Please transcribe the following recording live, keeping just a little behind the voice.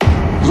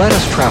Let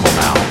us travel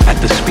now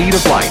at the speed of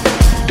light,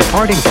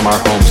 departing from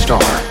our home star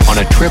on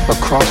a trip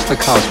across the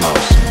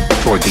cosmos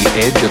toward the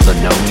edge of the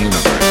known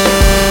universe.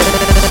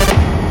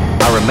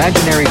 Our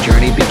imaginary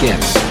journey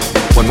begins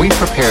when we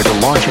prepare to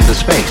launch into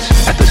space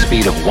at the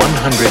speed of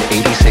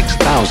 186,000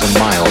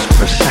 miles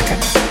per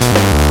second.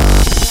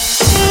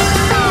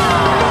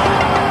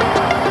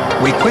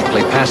 We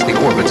quickly pass the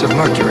orbits of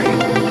Mercury,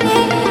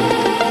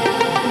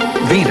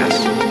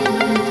 Venus,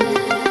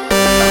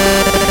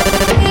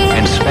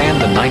 and span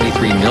the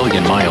 93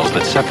 million miles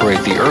that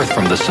separate the Earth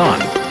from the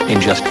Sun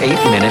in just 8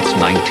 minutes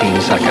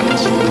 19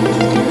 seconds.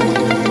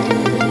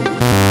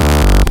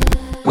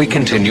 We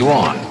continue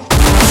on.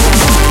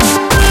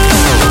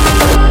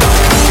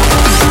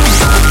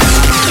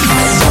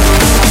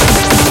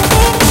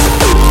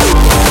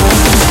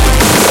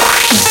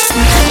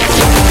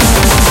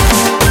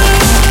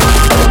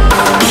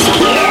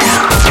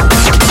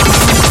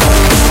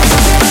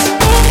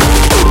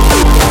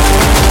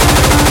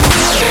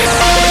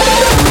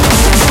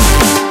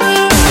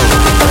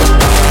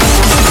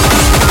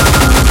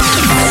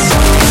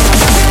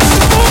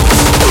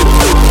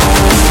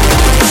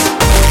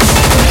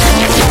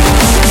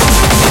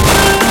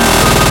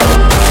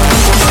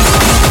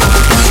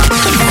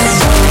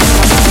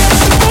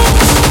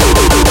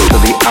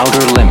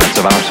 Outer limits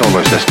of our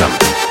solar system,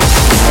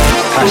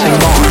 passing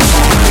Mars,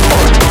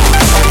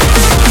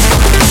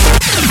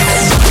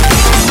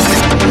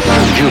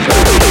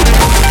 Jupiter,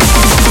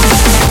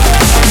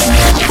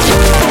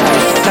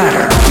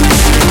 Saturn,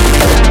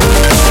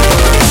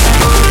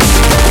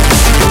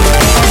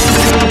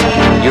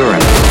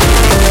 Uranus,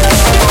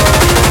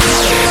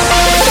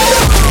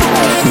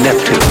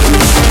 Neptune,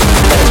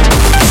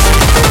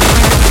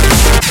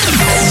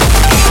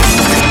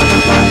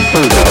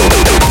 Pluto,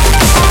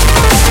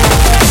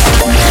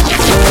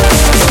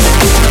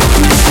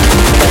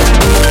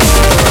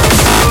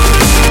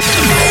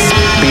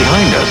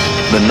 behind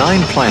us, the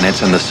 9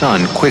 planets and the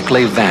Sun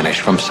quickly vanish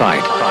from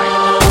sight.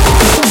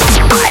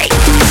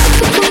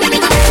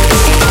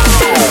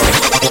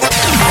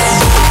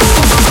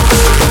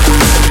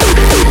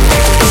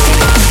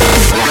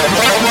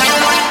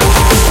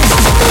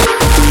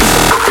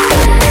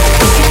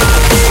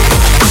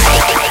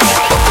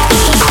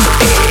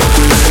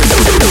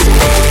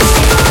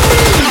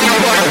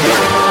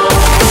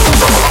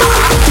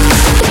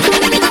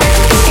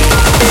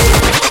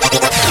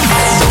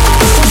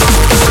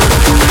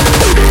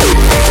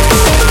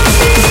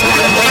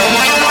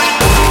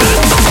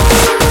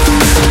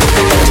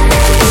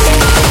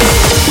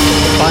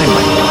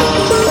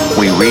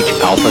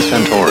 Alpha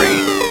Centauri,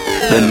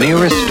 the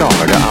nearest star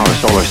to our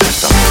solar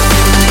system.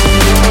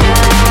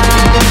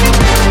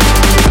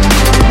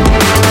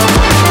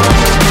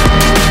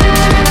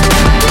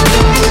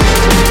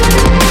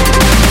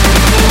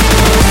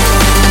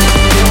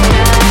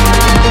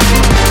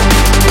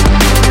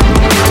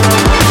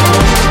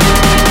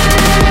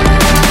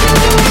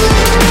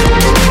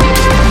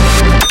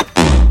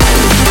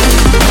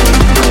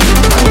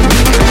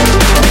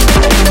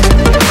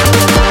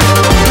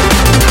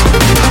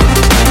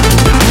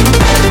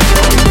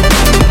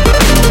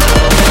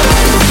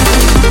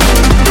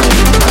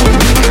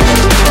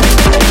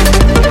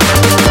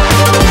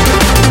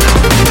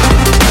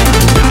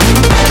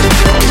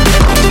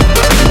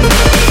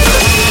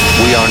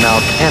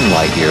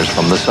 Light years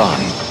from the Sun,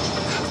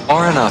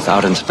 far enough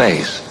out in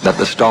space that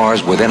the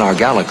stars within our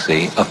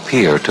galaxy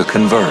appear to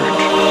converge.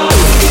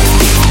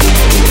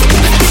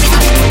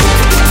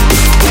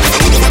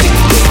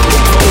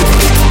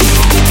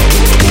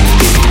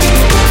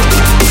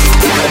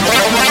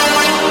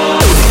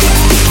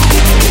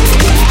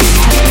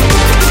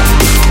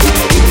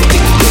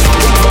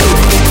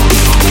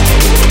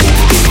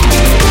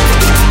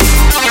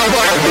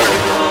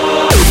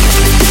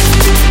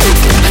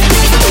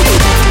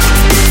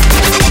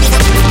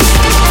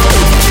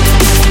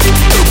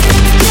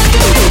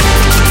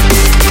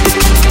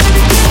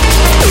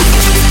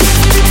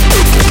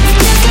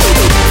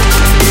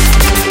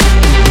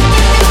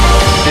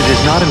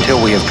 Not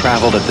until we have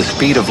traveled at the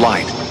speed of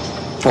light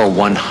for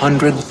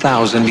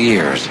 100,000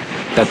 years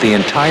that the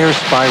entire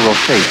spiral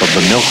shape of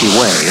the Milky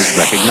Way is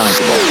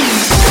recognizable.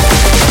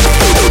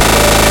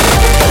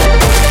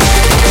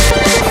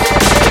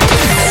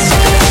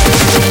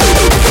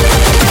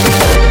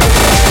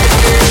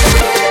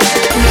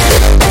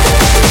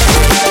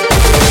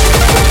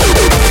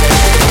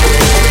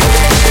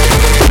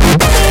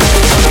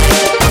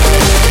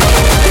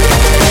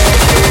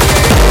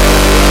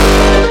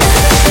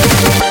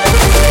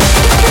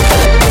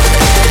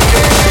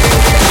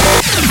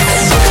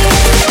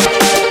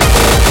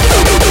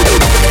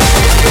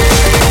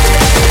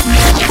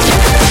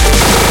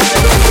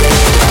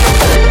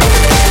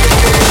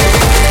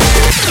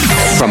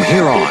 From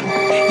here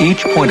on,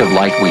 each point of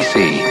light we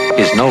see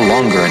is no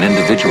longer an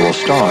individual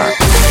star.